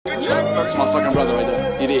That's my fucking brother right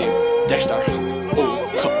there. You dig? Dexter.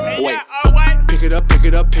 Ooh, wait. Pick it up, pick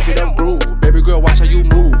it up, pick it up, groove. Baby girl, watch how you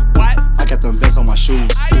move. I got them vests on my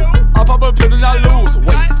shoes. I pop a pill and I lose.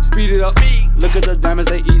 Wait, speed it up. Look at the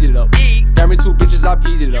diamonds, they eat it up. Got me 2 bitches, I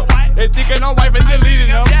beat it up. They thinking I'm wife and deleting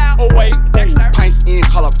them. Oh wait, ooh, pints in,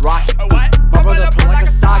 call up rocket. My brother put like a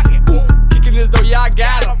socket. Ooh, kicking this door, yeah I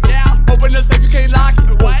got him. Open the safe, you can't lock it.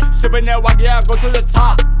 Ooh, sipping that walk, yeah I go to the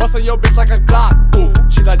top. Bustin' your bitch like a Glock. Ooh,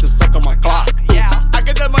 she like to suck on my clock. Ooh, I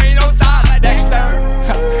get that money, don't stop. Dexter.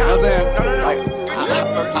 You know what I'm saying? Like,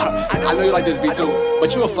 I know you like this beat too,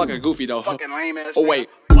 but you a fucking goofy though. Oh wait,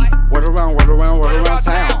 word around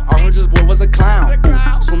town. I heard this boy was a clown.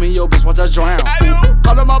 Swimming your bitch, watch her drown.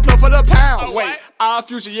 Call him my plug for the pounds. Wait, our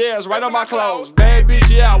future years right on my clothes. Bad bitch,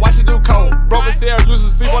 yeah, watch it do coke. Broken cell, used to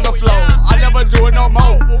sleep on the floor. I never do it no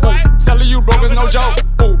more. Telling you broke is no joke.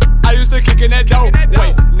 I used to kick in that dope.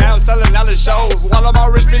 Wait, now I'm selling out the shows. While I'm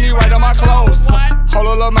all rich, Finny right on my clothes. Hold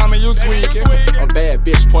on, little mama, you tweaking. A bad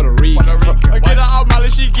bitch, Puerto Rican.